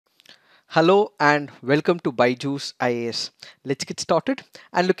Hello and welcome to BYJU'S IAS. Let's get started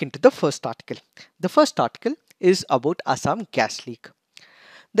and look into the first article. The first article is about Assam Gas Leak.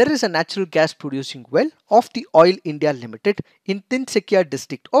 There is a natural gas producing well of the Oil India Limited in Tinsukia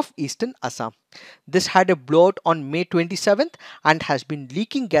district of eastern Assam. This had a blowout on May 27th and has been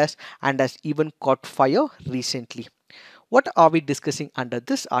leaking gas and has even caught fire recently. What are we discussing under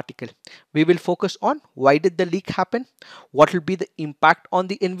this article? We will focus on why did the leak happen, what will be the impact on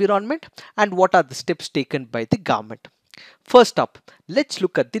the environment, and what are the steps taken by the government. First up, let's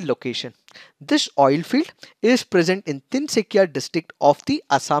look at the location. This oil field is present in Tinsukia district of the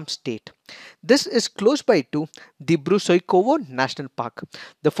Assam state. This is close by to Dibru-Saikhowa National Park.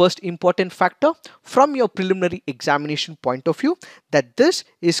 The first important factor from your preliminary examination point of view that this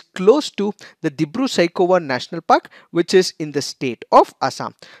is close to the Dibru-Saikhowa National Park, which is in the state of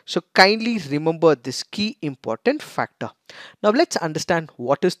Assam. So kindly remember this key important factor. Now let's understand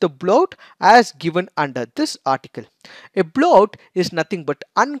what is the blowout as given under this article. A blowout is nothing but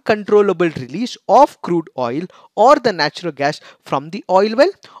uncontrollable release of crude oil or the natural gas from the oil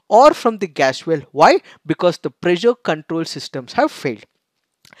well or from the gas well. Why? Because the pressure control systems have failed.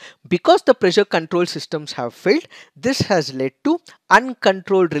 Because the pressure control systems have failed, this has led to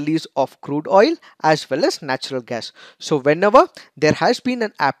uncontrolled release of crude oil as well as natural gas. So whenever there has been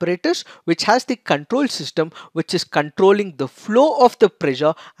an apparatus which has the control system which is controlling the flow of the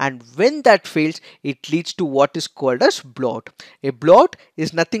pressure, and when that fails, it leads to what is called as blowout. A blowout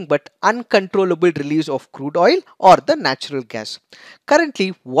is nothing but uncontrollable release of crude oil or the natural gas.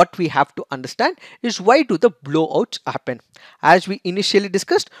 Currently, what we have to understand is why do the blowouts happen. As we initially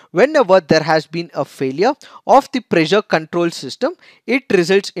discussed, whenever there has been a failure of the pressure control system, it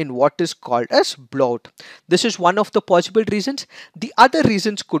results in what is called as blowout. This is one of the possible reasons. The other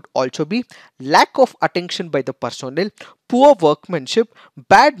reasons could also be lack of attention by the personnel, poor workmanship,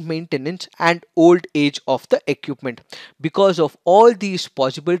 bad maintenance, and old age of the equipment. Because of all these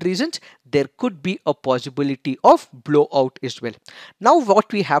possible reasons, there could be a possibility of blowout as well. Now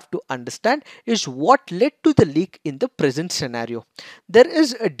what we have to understand is what led to the leak in the present scenario. There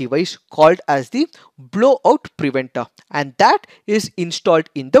is a device called as the blowout preventer, and that is installed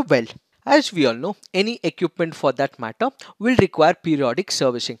in the well. As we all know, any equipment for that matter will require periodic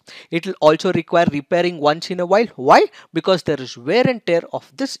servicing. It will also require repairing once in a while. Why? Because there is wear and tear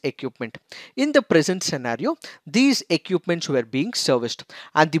of this equipment. In the present scenario, these equipments were being serviced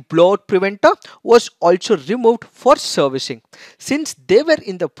and the blowout preventer was also removed for servicing. Since they were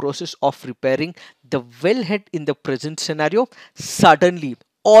in the process of repairing the wellhead in the present scenario, suddenly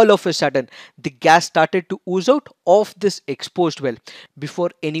all of a sudden the gas started to ooze out of this exposed well. Before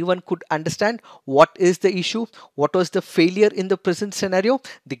anyone could understand what is the issue, what was the failure in the present scenario,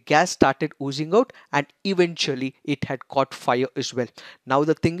 the gas started oozing out and eventually it had caught fire as well. Now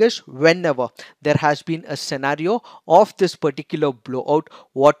the thing is, whenever there has been a scenario of this particular blowout,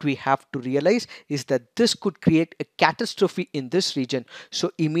 what we have to realize is that this could create a catastrophe in this region. So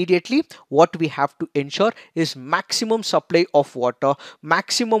immediately what we have to ensure is maximum supply of water.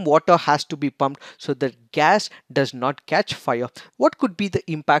 Maximum water has to be pumped so that gas does not catch fire. What could be the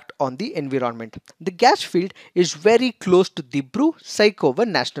impact on the environment? The gas field is very close to Dibru-Saikhowa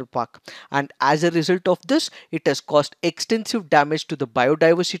National Park, and as a result of this, it has caused extensive damage to the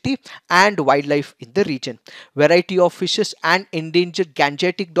biodiversity and wildlife in the region. Variety of fishes and endangered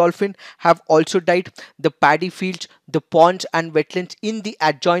Gangetic dolphin have also died. The paddy fields, the ponds and wetlands in the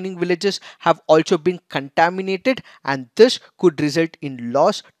adjoining villages have also been contaminated, and this could result in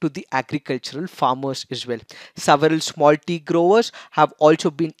loss to the agricultural farmers as well. Several small tea growers have also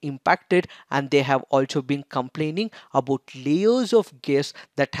been impacted, and they have also been complaining about layers of gas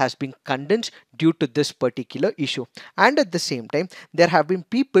that has been condensed due to this particular issue. And at the same time, there have been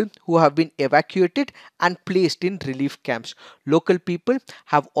people who have been evacuated and placed in relief camps. Local people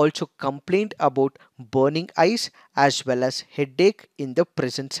have also complained about burning eyes as well as headache in the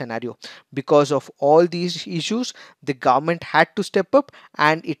present scenario. Because of all these issues, the government had to step up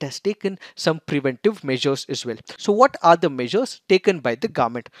and it has taken some preventive measures as well. So what are the measures taken by the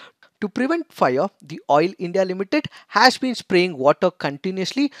government? To prevent fire, the Oil India Limited has been spraying water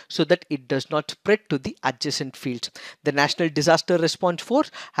continuously so that it does not spread to the adjacent fields. The National Disaster Response Force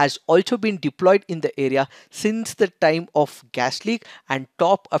has also been deployed in the area since the time of gas leak, and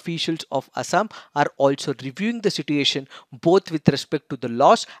top officials of Assam are also reviewing the situation both with respect to the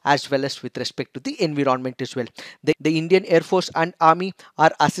laws as well as with respect to the environment as well. The Indian Air Force and Army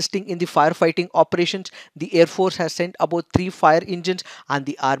are assisting in the firefighting operations. The Air Force has sent about 3 fire engines and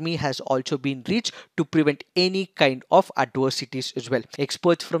the Army has has also been reached to prevent any kind of adversities as well.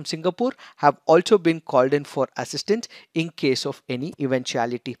 Experts from Singapore have also been called in for assistance in case of any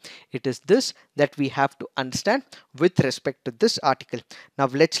eventuality. It is this that we have to understand with respect to this article. Now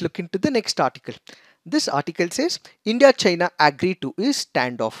let's look into the next article. This article says India-China agree to a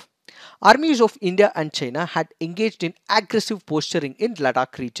standoff. Armies of India and China had engaged in aggressive posturing in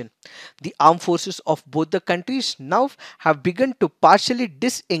Ladakh region. The armed forces of both the countries now have begun to partially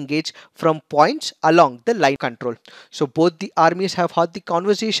disengage from points along the line of control. So both the armies have had the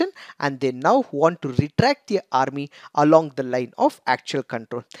conversation and they now want to retract their army along the line of actual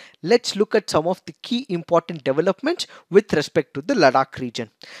control. Let's look at some of the key important developments with respect to the Ladakh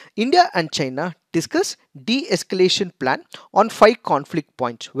region. India and China discuss de-escalation plan on 5 conflict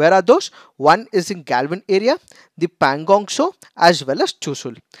points. Where are those? One is in Galwan area, the Pangong Tso as well as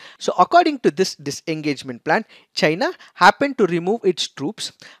Chushul. So according to this disengagement plan, China happened to remove its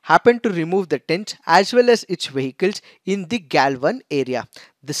troops, happened to remove the tents as well as its vehicles in the Galwan area.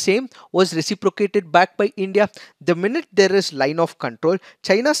 The same was reciprocated back by India. The minute there is line of control,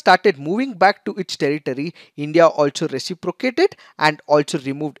 China started moving back to its territory. India also reciprocated and also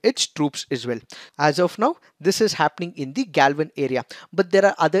removed its troops as well. As of now, this is happening in the Galwan area. But there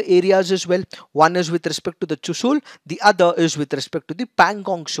are other areas as well. One is with respect to the Chushul, the other is with respect to the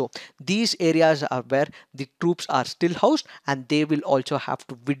Pangong Tso. These areas are where the troops are still housed and they will also have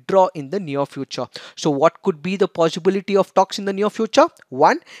to withdraw in the near future. So what could be the possibility of talks in the near future?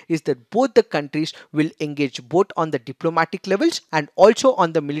 One is that both the countries will engage both on the diplomatic levels and also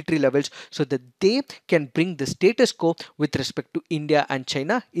on the military levels so that they can bring the status quo with respect to India and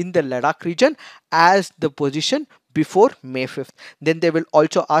China in the Ladakh region as the position before May 5th. Then they will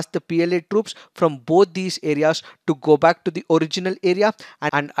also ask the PLA troops from both these areas to go back to the original area,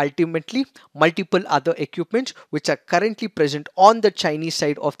 and ultimately multiple other equipments which are currently present on the Chinese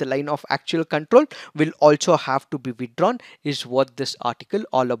side of the line of actual control will also have to be withdrawn, is what this article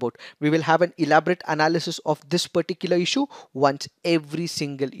all about. We will have an elaborate analysis of this particular issue once every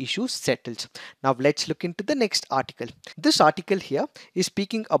single issue settles. Now let's look into the next article. This article here is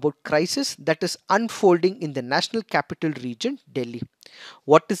speaking about crisis that is unfolding in the national capital region, Delhi.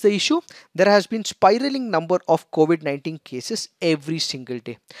 What is the issue? There has been spiraling number of COVID-19 cases every single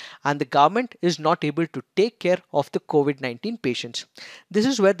day and the government is not able to take care of the COVID-19 patients. This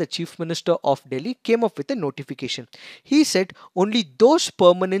is where the Chief Minister of Delhi came up with a notification. He said only those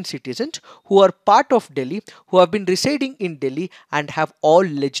permanent citizens who are part of Delhi, who have been residing in Delhi and have all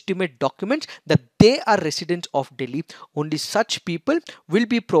legitimate documents that they are residents of Delhi, only such people will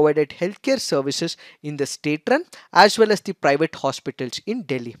be provided healthcare services in the state-run as well as the private hospitals in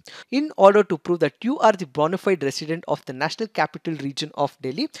Delhi. In order to prove that you are the bona fide resident of the National Capital Region of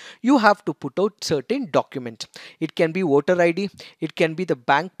Delhi, you have to put out certain documents. It can be voter ID, it can be the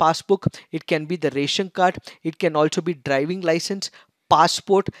bank passbook, it can be the ration card, it can also be driving license,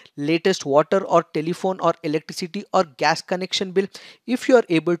 passport, latest water or telephone or electricity or gas connection bill. If you are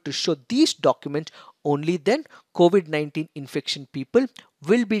able to show these documents, only then COVID-19 infection people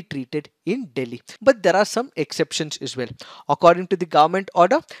will be treated in Delhi. But there are some exceptions as well. According to the government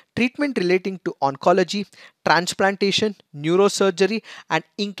order, treatment relating to oncology, transplantation, neurosurgery, and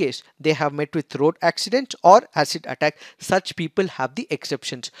in case they have met with road accidents or acid attack, such people have the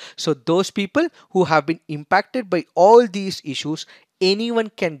exceptions. So those people who have been impacted by all these issues, anyone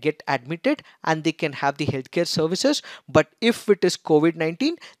can get admitted and they can have the healthcare services. But if it is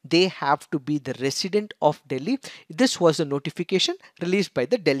COVID-19, they have to be the resident of Delhi. This was a notification released by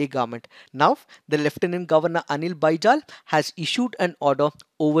the Delhi government. Now, the Lieutenant Governor Anil Baijal has issued an order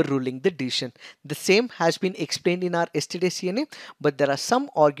overruling the decision. The same has been explained in our yesterday's CNA, but there are some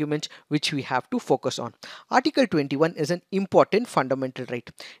arguments which we have to focus on. Article 21 is an important fundamental right.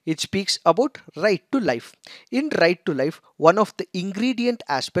 It speaks about right to life. In right to life, one of the ingredient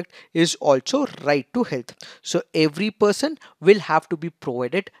aspect is also right to health. So every person will have to be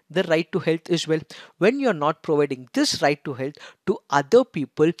provided the right to health as well. When you are not providing this right to health to other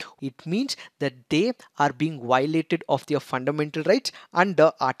people, it means that they are being violated of their fundamental rights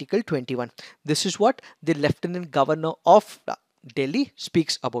under Article 21. This is what the Lieutenant Governor of Delhi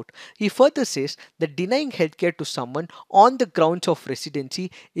speaks about. He further says that denying healthcare to someone on the grounds of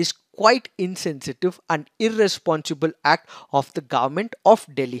residency is quite insensitive and irresponsible act of the government of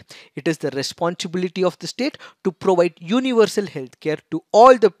Delhi. It is the responsibility of the state to provide universal healthcare to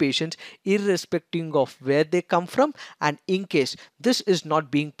all the patients irrespective of where they come from, and in case this is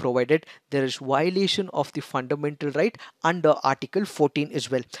not being provided, there is violation of the fundamental right under Article 14 as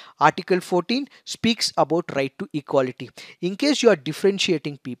well. Article 14 speaks about right to equality. In case you are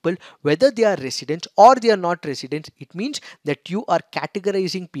differentiating people whether they are residents or they are not residents, it means that you are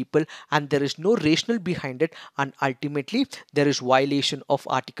categorizing people and there is no rationale behind it, and ultimately there is violation of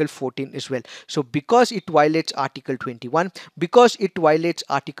Article 14 as well. So because it violates Article 21, because it violates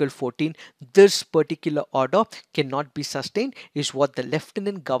Article 14, this particular order cannot be sustained is what the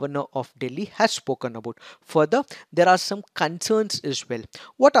Lieutenant Governor of Delhi has spoken about. Further, there are some concerns as well.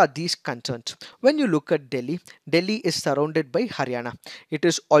 What are these concerns? When you look at Delhi, Delhi is surrounded by Haryana. It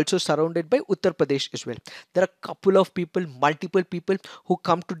is also surrounded by Uttar Pradesh as well. There are a couple of people, multiple people who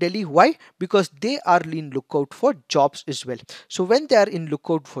come to Delhi. Why? Because they are in lookout for jobs as well. So when they are in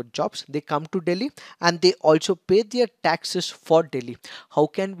lookout for jobs, they come to Delhi and they also pay their taxes for Delhi. How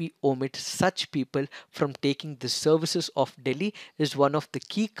can we omit such people from taking the services of Delhi is one of the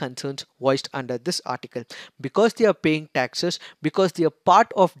key concerns voiced under this article. Because they are paying taxes, because they are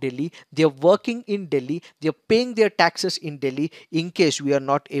part of Delhi, they are working in Delhi, they are paying their taxes in Delhi. In case we are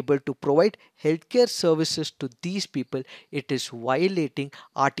not able to provide healthcare services to these people, it is violating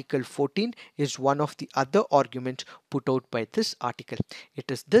Article 14 is one of the other arguments put out by this article.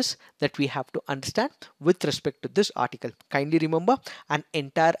 It is this that we have to understand with respect to this article. Kindly remember, an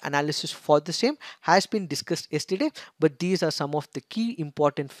entire analysis for the same has been discussed yesterday, but these are some of the key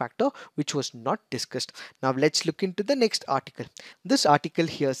important factor which was not discussed. Now let's look into the next article. This article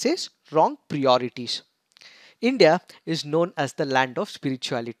here says wrong priorities. India is known as the land of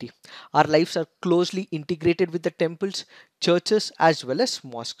spirituality. Our lives are closely integrated with the temples, churches, as well as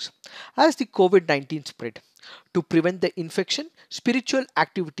mosques. As the COVID-19 spread, to prevent the infection, spiritual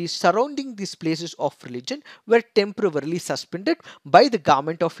activities surrounding these places of religion were temporarily suspended by the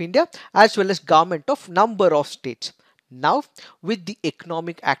Government of India as well as Government of number of states. Now, with the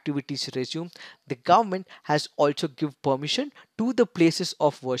economic activities resumed, the government has also given permission to the places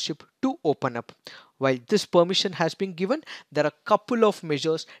of worship to open up. While this permission has been given, there are a couple of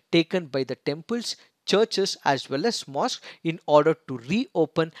measures taken by the temples, churches as well as mosques in order to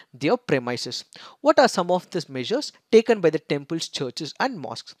reopen their premises. What are some of these measures taken by the temples, churches and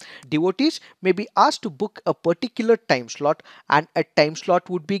mosques? Devotees may be asked to book a particular time slot, and a time slot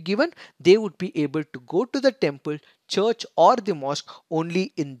would be given. They would be able to go to the temple, church or the mosque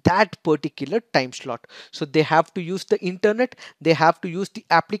only in that particular time slot. So they have to use the internet, they have to use the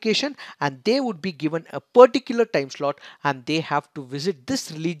application, and they would be given a particular time slot and they have to visit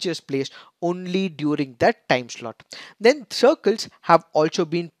this religious place only during that time slot. Then circles have also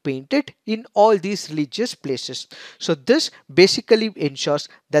been painted in all these religious places. So this basically ensures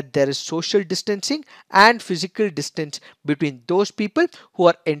that there is social distancing and physical distance between those people who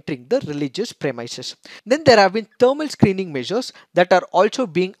are entering the religious premises. Then there have been thermal screening measures that are also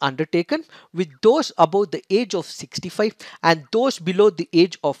being undertaken, with those above the age of 65 and those below the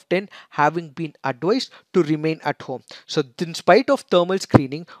age of 10 having been advised to remain at home. So in spite of thermal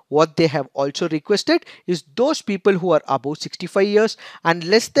screening, what they have also requested is those people who are above 65 years and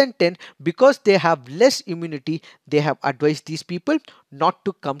less than 10, because they have less immunity, they have advised these people not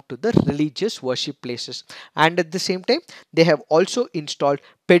to come to the religious worship places. And at the same time, they have also installed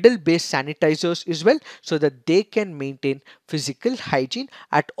pedal based sanitizers as well, so that they can maintain physical hygiene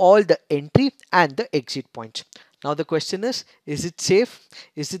at all the entry and the exit points. Now the question is it safe?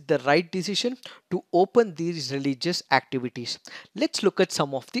 Is it the right decision to open these religious activities? Let's look at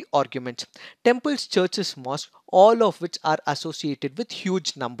some of the arguments. Temples, churches, mosques, all of which are associated with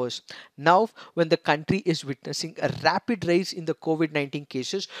huge numbers. Now, when the country is witnessing a rapid rise in the COVID-19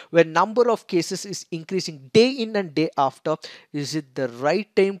 cases, where number of cases is increasing day in and day after, is it the right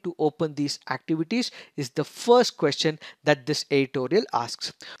time to open these activities? Is the first question that this editorial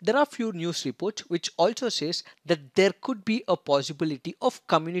asks. There are few news reports which also says that there could be a possibility of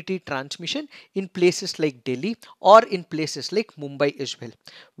community transmission in places like Delhi or in places like Mumbai as well.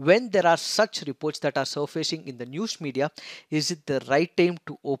 When there are such reports that are surfacing in the news media, is it the right time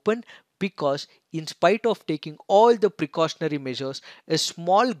to open? Because in spite of taking all the precautionary measures, a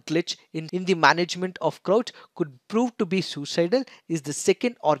small glitch in the management of crowds could prove to be suicidal is the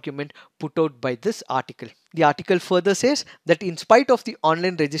second argument put out by this article. The article further says that in spite of the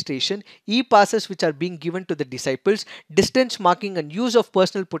online registration, e-passes which are being given to the disciples, distance marking and use of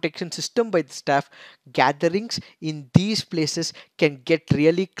personal protection system by the staff, gatherings in these places can get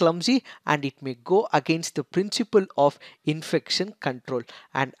really clumsy and it may go against the principle of infection control.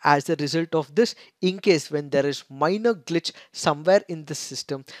 And as a result of this, in case when there is minor glitch somewhere in the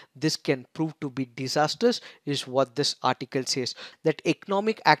system, this can prove to be disastrous, is what this article says. That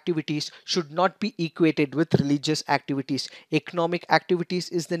economic activities should not be equated with religious activities. Economic activities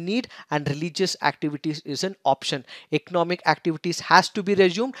is the need and religious activities is an option. Economic activities has to be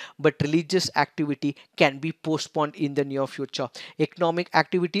resumed, but religious activity can be postponed in the near future. Economic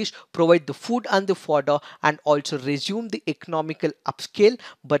activities provide the food and the fodder and also resume the economical upscale,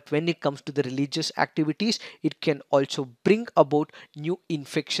 but when it comes to the religious activities, it can also bring about new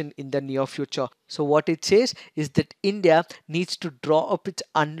infection in the near future. So what it says is that India needs to draw up its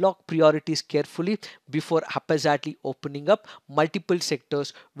unlock priorities carefully before haphazardly opening up multiple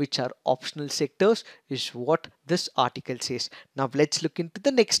sectors which are optional sectors, is what this article says. Now let's look into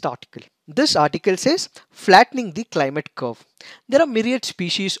the next article. This article says flattening the climate curve. There are myriad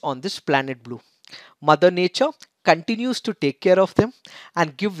species on this planet Blue. Mother Nature continues to take care of them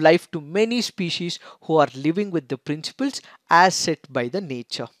and give life to many species who are living with the principles as set by the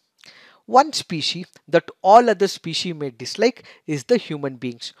nature. One species that all other species may dislike is the human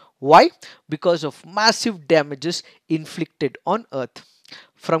beings. Why? Because of massive damages inflicted on earth.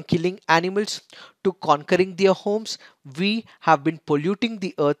 From killing animals to conquering their homes, we have been polluting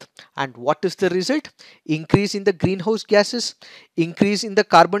the earth. And what is the result? Increase in the greenhouse gases, increase in the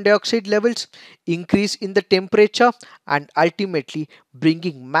carbon dioxide levels, increase in the temperature, and ultimately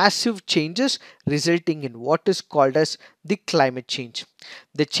bringing massive changes, resulting in what is called as the climate change.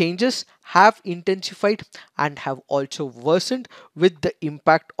 The changes have intensified and have also worsened with the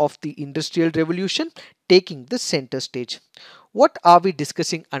impact of the Industrial Revolution taking the center stage. What are we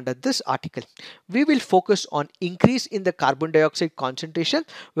discussing under this article? We will focus on increase in the carbon dioxide concentration,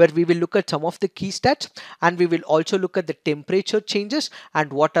 where we will look at some of the key stats, and we will also look at the temperature changes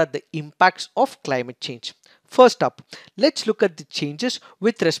and what are the impacts of climate change. First up, let's look at the changes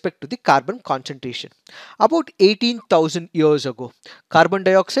with respect to the carbon concentration. About 18,000 years ago, carbon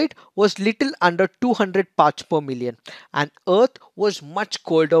dioxide was little under 200 parts per million and Earth was much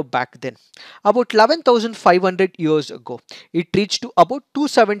colder back then. About 11,500 years ago, it reached to about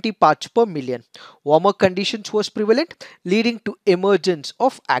 270 parts per million. Warmer conditions was prevalent, leading to emergence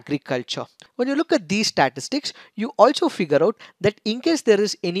of agriculture. When you look at these statistics, you also figure out that in case there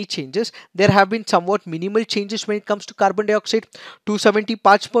is any changes, there have been somewhat minimal changes when it comes to carbon dioxide, 270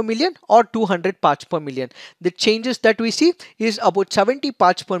 parts per million or 200 parts per million. The changes that we see is about 70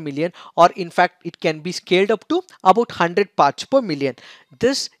 parts per million, or in fact it can be scaled up to about 100 parts per million.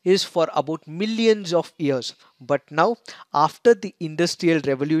 This is for about millions of years. But now, after the Industrial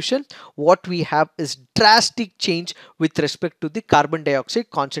Revolution, what we have is drastic change with respect to the carbon dioxide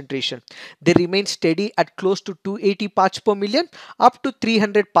concentration. They remain steady at close to 280 parts per million up to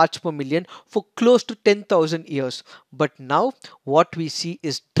 300 parts per million for close to 10,000 years. But now, what we see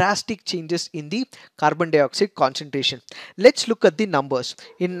is drastic changes in the carbon dioxide concentration. Let's look at the numbers.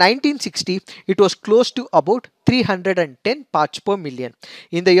 In 1960, it was close to about 310 parts per million.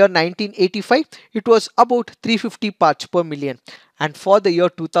 In the year 1985, it was about 350 parts per million. And for the year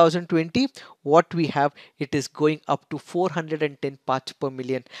 2020, what we have, it is going up to 410 parts per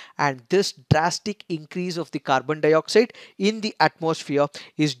million. And this drastic increase of the carbon dioxide in the atmosphere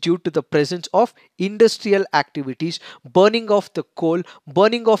is due to the presence of industrial activities, burning of the coal,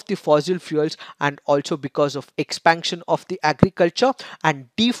 burning of the fossil fuels, and also because of expansion of the agriculture and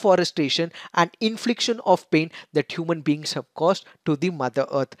deforestation and infliction of pain that human beings have caused to the Mother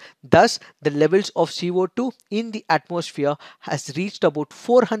Earth. Thus, the levels of CO2 in the atmosphere has reached about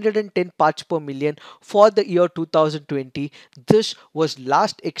 410 parts per million for the year 2020. This was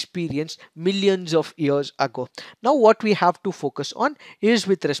last experienced millions of years ago. Now what we have to focus on is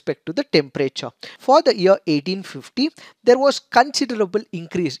with respect to the temperature. For the year 1850, there was considerable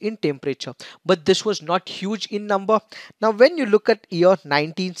increase in temperature, but this was not huge in number. Now when you look at year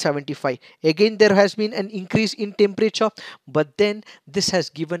 1975, again there has been an increase in temperature, but then this has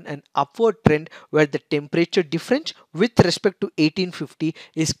given an upward trend where the temperature difference with respect to 1850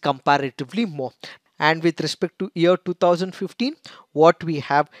 is comparatively more. And with respect to year 2015, what we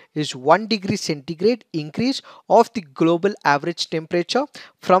have is 1 degree centigrade increase of the global average temperature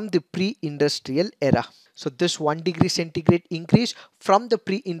from the pre-industrial era. So this 1 degree centigrade increase from the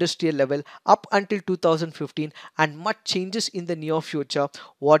pre-industrial level up until 2015, and much changes in the near future,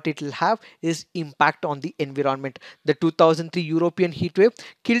 what it will have is impact on the environment. The 2003 European heatwave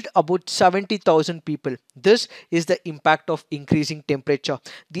killed about 70,000 people. This is the impact of increasing temperature.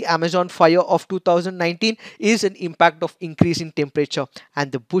 The Amazon fire of 2000 2019 is an impact of increase in temperature,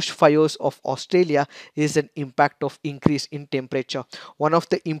 and the bushfires of Australia is an impact of increase in temperature. One of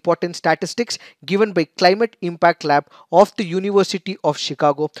the important statistics given by Climate Impact Lab of the University of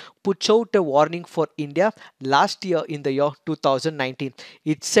Chicago puts out a warning for India last year in the year 2019.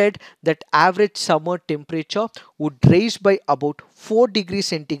 It said that average summer temperature would rise by about 4 degrees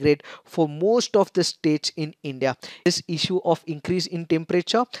centigrade for most of the states in India. This issue of increase in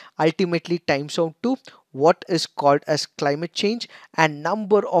temperature ultimately times out to what is called as climate change and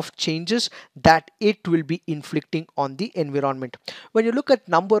number of changes that it will be inflicting on the environment. When you look at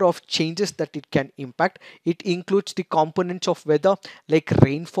number of changes that it can impact, it includes the components of weather like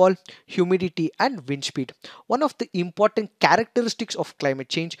rainfall, humidity and wind speed. One of the important characteristics of climate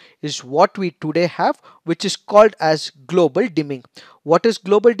change is what we today have, which is called as global dimming. What is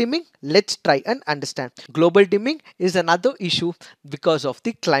global dimming? Let's try and understand. Global dimming is another issue because of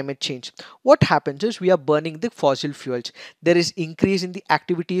the climate change. What happens is we are burning the fossil fuels. There is increase in the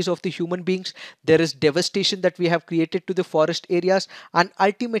activities of the human beings. There is devastation that we have created to the forest areas, and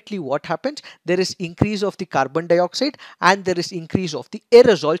ultimately what happens? There is increase of the carbon dioxide and there is increase of the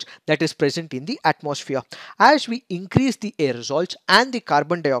aerosols that is present in the atmosphere. As we increase the aerosols and the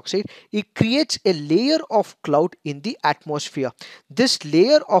carbon dioxide, it creates a layer of cloud in the atmosphere. This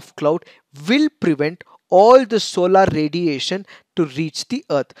layer of cloud will prevent all the solar radiation to reach the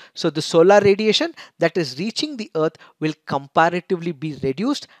earth. So the solar radiation that is reaching the earth will comparatively be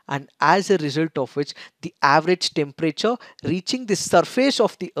reduced, and as a result of which the average temperature reaching the surface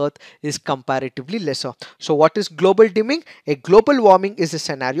of the earth is comparatively lesser. So what is global dimming? A global warming is a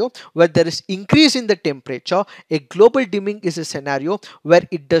scenario where there is increase in the temperature. A global dimming is a scenario where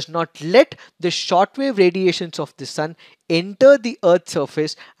it does not let the shortwave radiations of the sun enter the earth's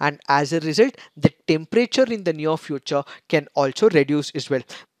surface, and as a result the temperature in the near future can also reduce as well.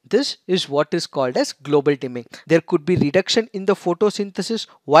 This is what is called as global dimming. There could be reduction in the photosynthesis.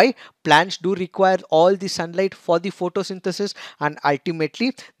 Why? Plants do require all the sunlight for the photosynthesis, and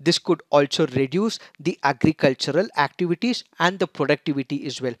ultimately this could also reduce the agricultural activities and the productivity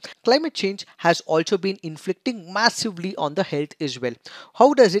as well. Climate change has also been inflicting massively on the health as well.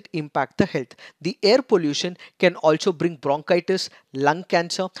 How does it impact the health? The air pollution can also bring bronchitis, lung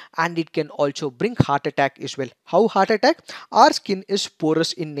cancer, and it can also bring heart attack as well. How heart attack? Our skin is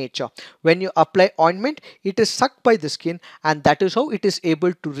porous in nature. When you apply ointment, it is sucked by the skin, and that is how it is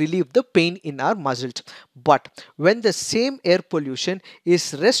able to relieve the pain in our muscles. But when the same air pollution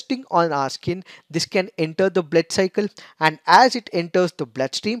is resting on our skin, this can enter the blood cycle, and as it enters the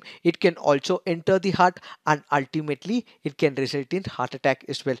bloodstream, it can also enter the heart, and ultimately it can result in heart attack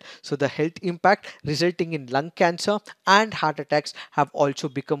as well. So the health impact resulting in lung cancer and heart attacks have also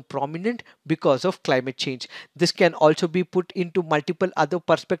become prominent because of climate change. This can also be put into multiple other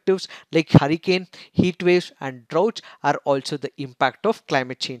perspectives like hurricane, heat waves and droughts are also the impact of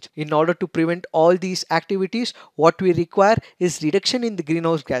climate change. In order to prevent all these activities, what we require is reduction in the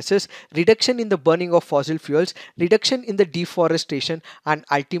greenhouse gases, reduction in the burning of fossil fuels, reduction in the deforestation, and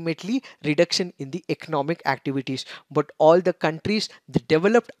ultimately reduction in the economic activities. But all the countries, the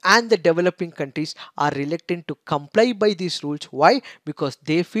developed and the developing countries, are reluctant to comply by these rules. Why? Because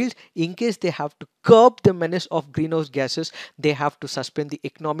they feel in case they have to curb the menace of greenhouse gases, they have to suspend the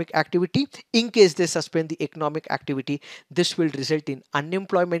economic activity. In case they suspend the economic activity, this will result in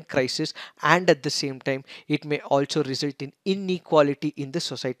unemployment crisis, and at the same time it may also result in inequality in the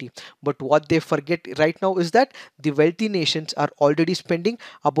society. But what they forget right now is that the wealthy nations are already spending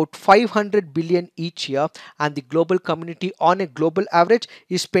about 500 billion each year, and the global community on a global average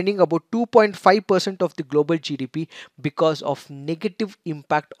is spending about 2.5% of the global GDP because of negative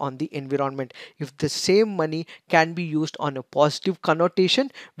impact on the environment. If the same money can be used on a positive connotation,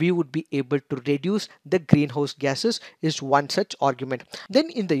 we would be able to reduce the greenhouse gases, is one such argument. Then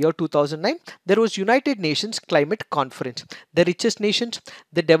in the year 2009, there was United Nations Climate Conference. The richest nations,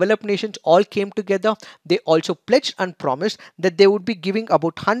 the developed nations all came together. They also pledged and promised that they would be giving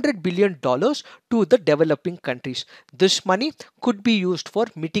about $100 billion to the developing countries. This money could be used for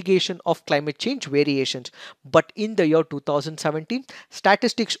mitigation of climate change variations. But in the year 2017,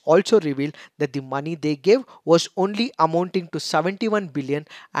 statistics also reveal that the money they gave was only amounting to 71 billion,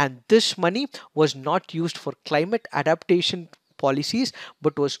 and this money was not used for climate adaptation policies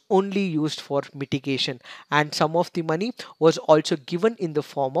but was only used for mitigation, and some of the money was also given in the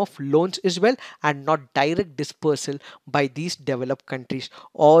form of loans as well and not direct dispersal by these developed countries.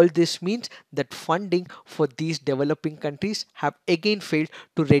 All this means that funding for these developing countries have again failed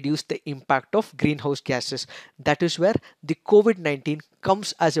to reduce the impact of greenhouse gases. That is where the COVID-19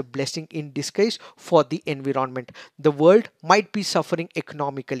 comes as a blessing in disguise for the environment. The world might be suffering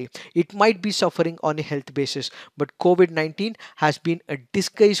economically, it might be suffering on a health basis, but COVID-19 has been a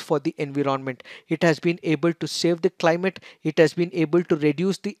disguise for the environment. It has been able to save the climate, it has been able to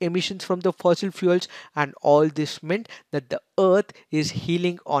reduce the emissions from the fossil fuels, and all this meant that the earth is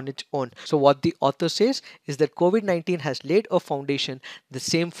healing on its own. So what the author says is that COVID-19 has laid a foundation. The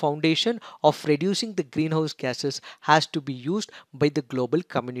same foundation of reducing the greenhouse gases has to be used by the global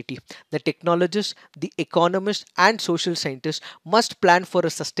community. The technologists, the economists and social scientists must plan for a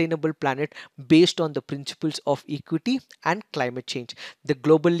sustainable planet based on the principles of equity and climate change. The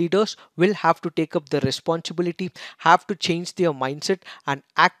global leaders will have to take up the responsibility, have to change their mindset and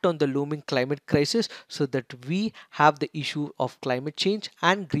act on the looming climate crisis so that we have the issue of climate change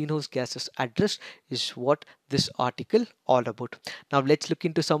and greenhouse gases addressed, is what this article all about. Now let's look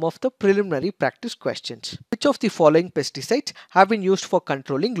into some of the preliminary practice questions. Which of the following pesticides have been used for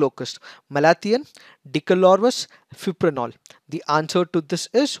controlling locusts? Malathion, Diclorvus, Fipronil. The answer to this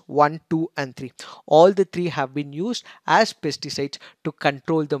is 1, 2 and 3. All the three have been used as pesticides to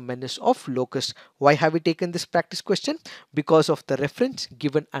control the menace of locusts. Why have we taken this practice question? Because of the reference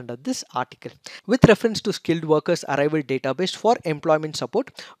given under this article. With reference to skilled workers arrival database for employment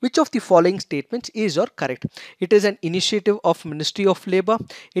support, which of the following statements is or correct? It is an initiative of Ministry of Labour.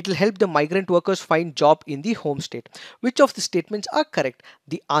 It will help the migrant workers find job in the home state. Which of the statements are correct?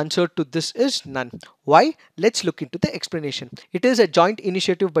 The answer to this is none. Why? Let's look into the explanation. It is a joint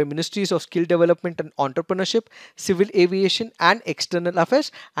initiative by Ministries of Skill Development and Entrepreneurship, Civil Aviation and External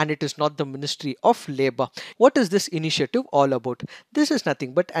Affairs, and it is not the Ministry of Labour. What is this initiative all about? This is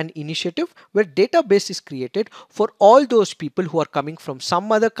nothing but an initiative where database is created for all those people who are coming from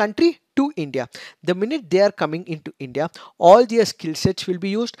some other country to India. The minute they are coming into India, all their skill sets will be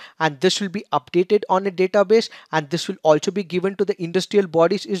used and this will be updated on a database, and this will also be given to the industrial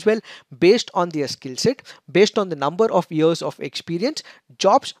bodies as well. Based on their skill set, based on the number of years of experience,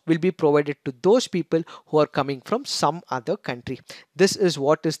 jobs will be provided to those people who are coming from some other country. This is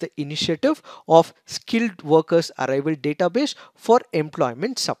what is the initiative of Skilled Workers Arrival Database for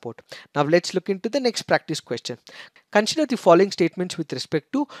Employment Support. Now let's look into the next practice question. Consider the following statements with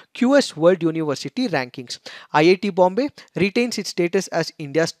respect to QS World University Rankings. IIT Bombay retains its status as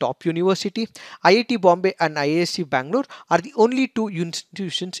India's top university. IIT Bombay and IISc Bangalore are the only two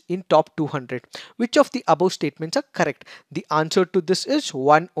institutions in top 200. Which of the above statements are correct? The answer to this is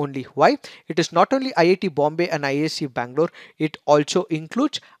one only. Why? It is not only IIT Bombay and IISc Bangalore, it also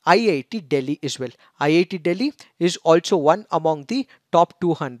includes IIT Delhi as well. IIT Delhi is also one among the top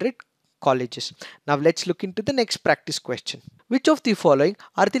 200 colleges. Now let's look into the next practice question. Which of the following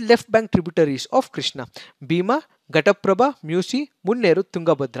are the left bank tributaries of Krishna? Bhima, Ghataprabha, Musi, Munneru,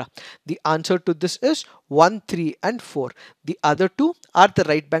 Tungabhadra. The answer to this is 1, 3 and 4. The other two are the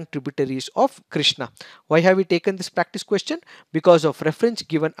right bank tributaries of Krishna. Why have we taken this practice question? Because of reference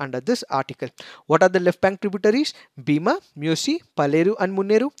given under this article. What are the left bank tributaries? Bhima, Musi, Paleru and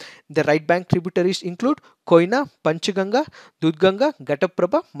Munneru. The right bank tributaries include Koina, Panchaganga, Dudganga,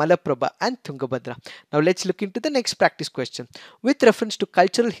 Ghataprabha, Malaprabha and Tungabhadra. Now let's look into the next practice question. With reference to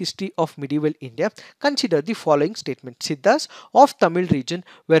cultural history of medieval India, consider the following statement. Siddhas of Tamil region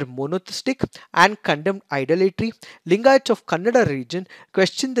were monotheistic and condemned idolatry. Lingayats of Kannada region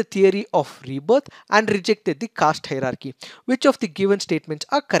questioned the theory of rebirth and rejected the caste hierarchy. Which of the given statements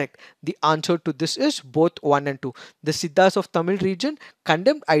are correct? The answer to this is both 1 and 2. The Siddhas of Tamil region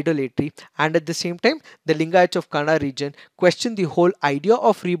condemned idolatry, and at the same time the Lingayats of Kannada region questioned the whole idea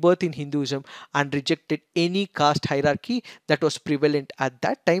of rebirth in Hinduism and rejected any caste hierarchy that was prevalent at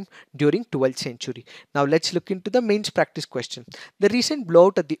that time during 12th century. Now let's look into the mains practice question. The recent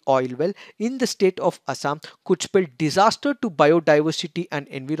blowout at the oil well in the state of Assam could spell disaster to biodiversity and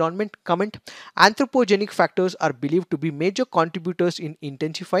environment. Comment. Anthropogenic factors are believed to be major contributors in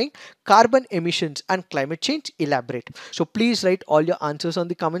intensifying carbon emissions and climate change. Elaborate. So please write all your answers on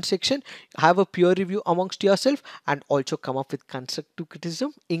the comment section. Have a peer review amongst yourself and also come up with constructive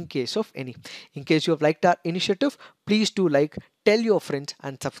criticism in case of any. In case you have liked our initiative, please do like, tell your friends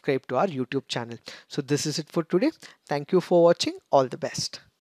and subscribe to our YouTube channel. So this is it for today. Thank you for watching. All the best.